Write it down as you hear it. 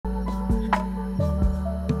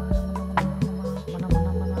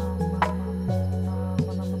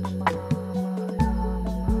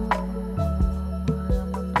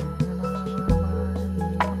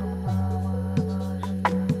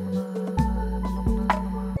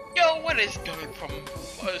is good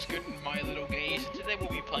what is good in my little gaze? Today we'll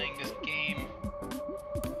be playing this game.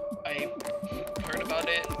 I heard about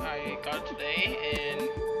it, I got it today, and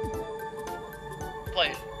play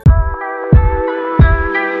it.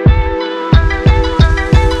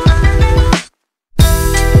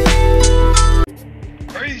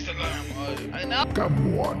 Praise the Lamb, and now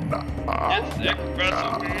Come on. it's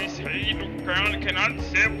expressive speed of ground cannot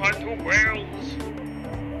sip by two whales.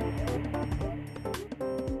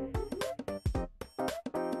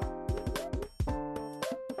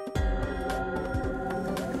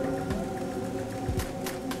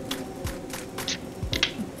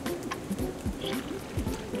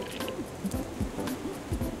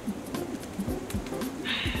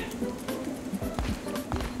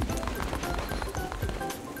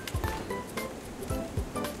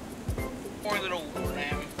 Poor little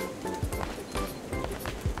lamb.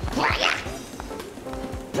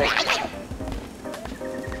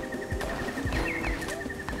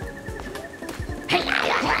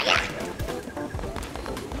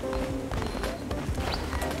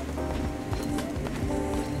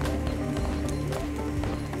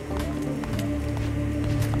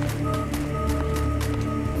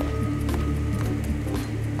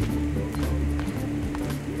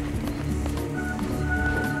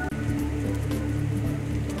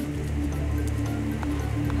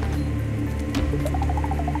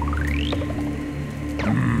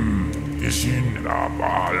 Isin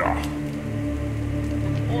abaya.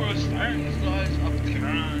 Forest stands lies up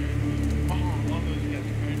can. Oh, others get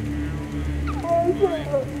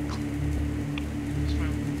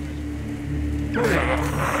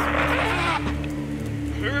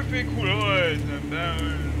perfect words and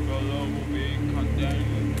bound below will be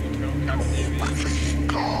condemned to eternal captivity.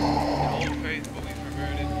 The old faith will be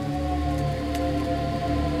perverted.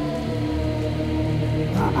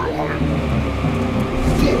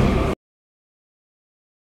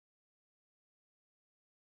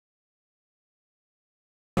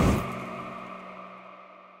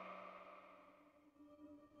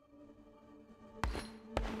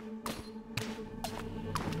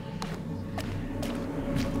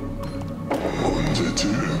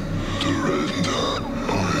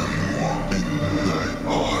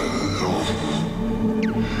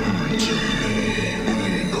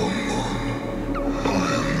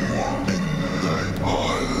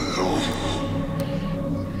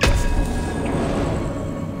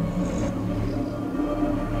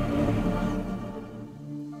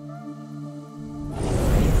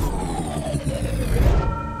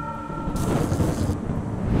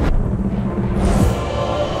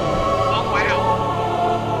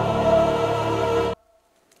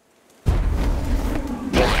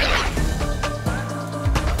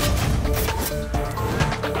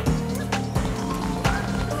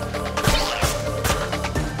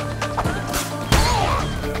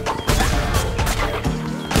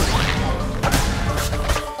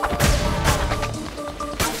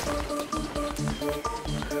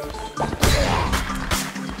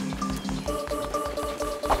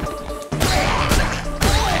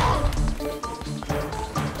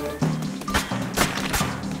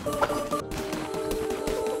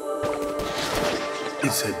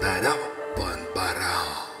 It's a bada para.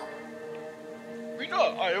 We know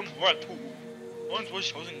I am Ratu. Once was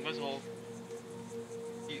chosen vessel.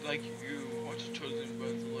 Like you, once chosen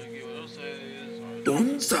vessel like you. What else is?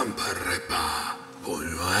 Don't samparepa.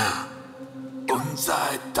 Hoya.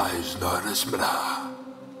 Unsa tais loras bra.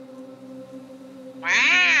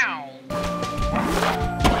 Wow.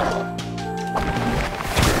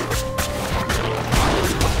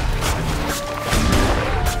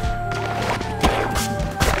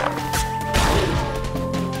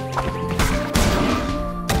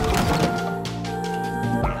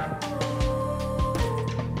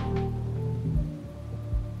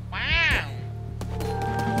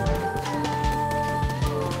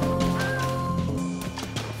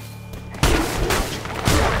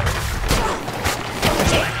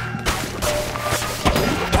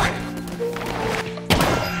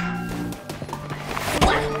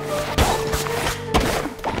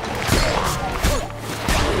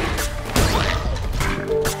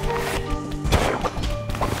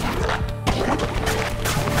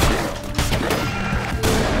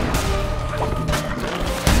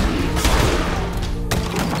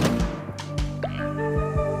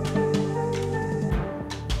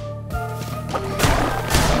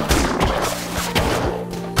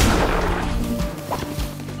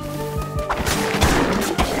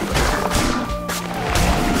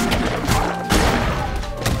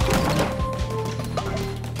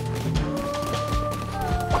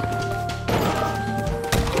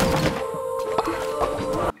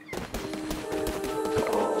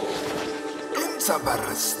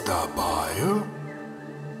 Sabarasta bayo.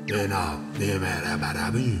 Ena nemera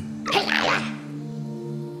marabi.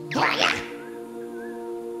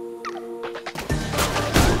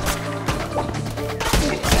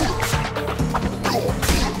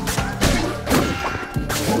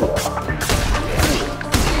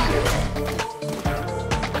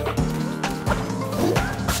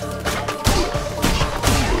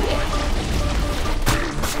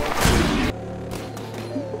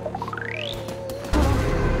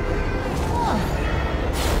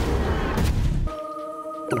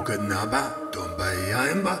 Uganaba,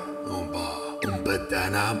 Tombayamba,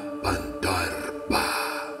 Umbadana Bandarba.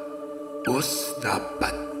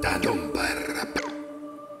 Usnapatanumbaraba.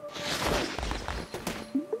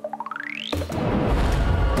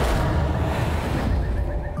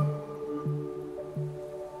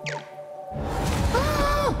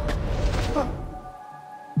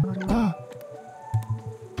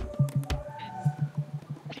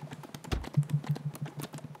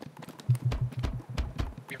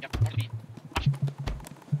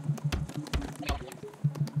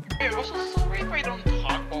 Hey, also, sorry if I don't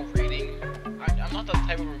talk while reading. I'm not the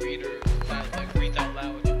type of a reader that like reads out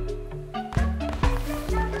loud.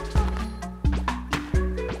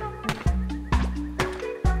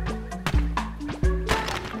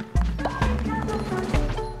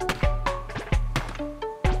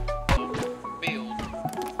 Failed.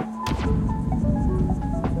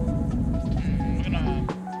 I'm gonna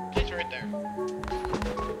place it right there.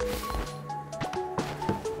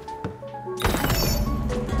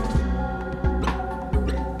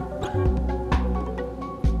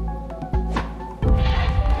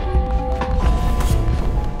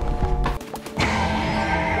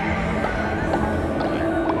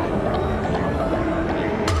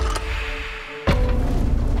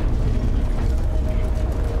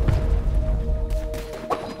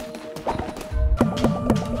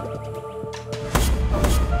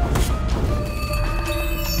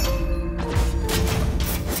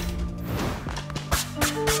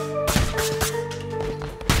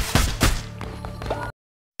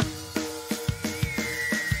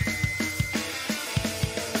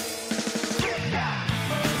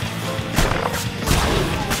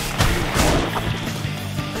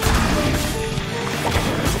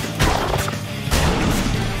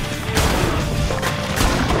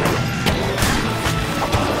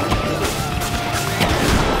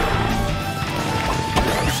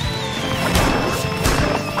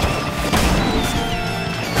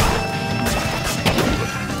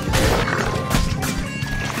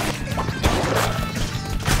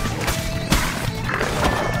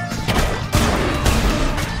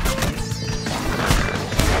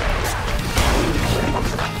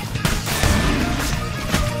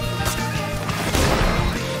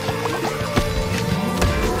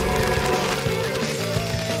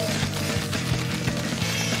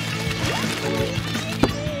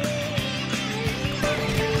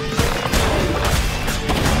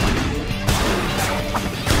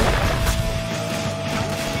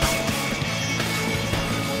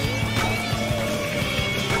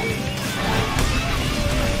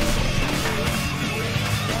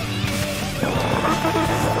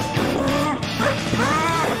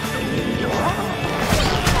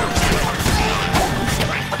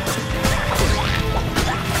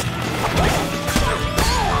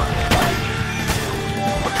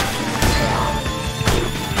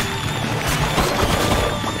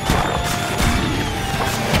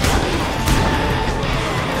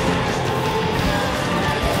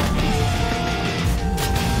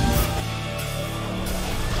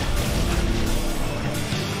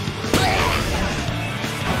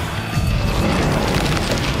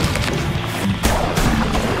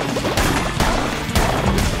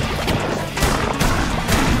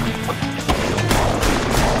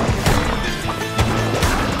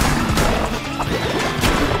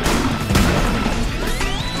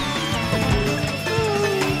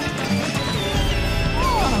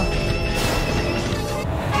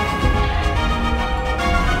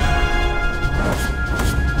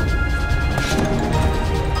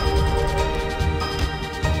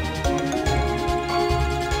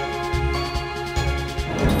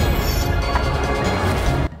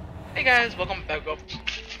 Hey guys, welcome back. No,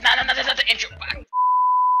 that's not the intro.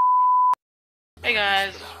 Hey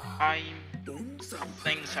guys, I'm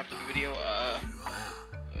playing this after the video. I'm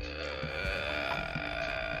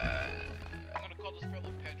gonna call this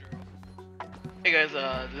fellow Pedro. Hey guys,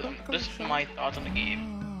 this is my thoughts on the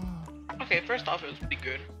game. Okay, first off, it was pretty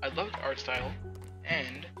good. I loved the art style,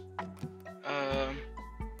 and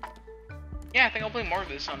yeah, I think I'll play more of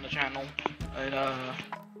this on the channel. And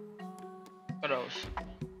what else?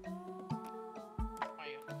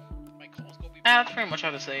 nah, that's pretty much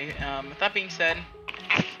all to say. With that being said,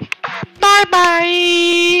 bye bye.